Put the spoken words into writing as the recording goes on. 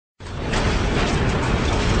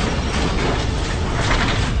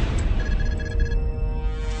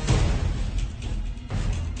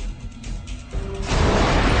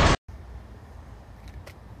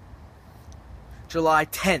July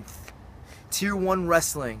 10th, Tier 1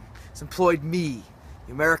 Wrestling has employed me,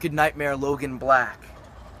 the American Nightmare Logan Black.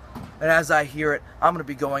 And as I hear it, I'm going to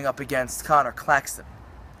be going up against Conor Claxton.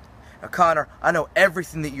 Now Conor, I know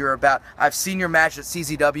everything that you're about. I've seen your match at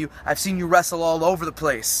CZW. I've seen you wrestle all over the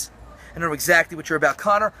place. I know exactly what you're about.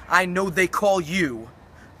 Conor, I know they call you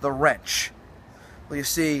the Wrench. Well, you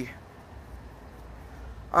see,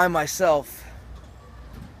 I myself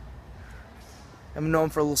am known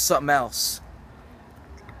for a little something else.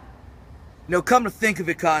 You know, come to think of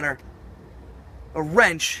it, Conor, a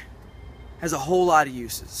wrench has a whole lot of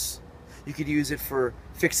uses. You could use it for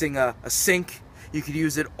fixing a sink. You could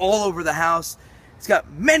use it all over the house. It's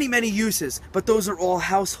got many, many uses, but those are all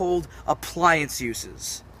household appliance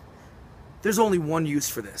uses. There's only one use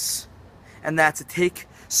for this, and that's to take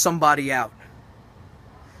somebody out.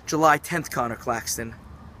 July 10th, Conor Claxton.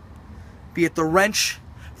 Be it the Wrench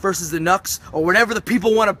versus the Knux, or whatever the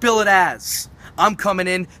people want to bill it as. I'm coming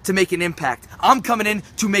in to make an impact. I'm coming in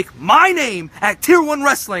to make my name at Tier 1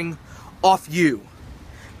 Wrestling off you.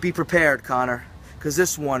 Be prepared, Conor, because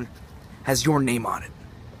this one has your name on it.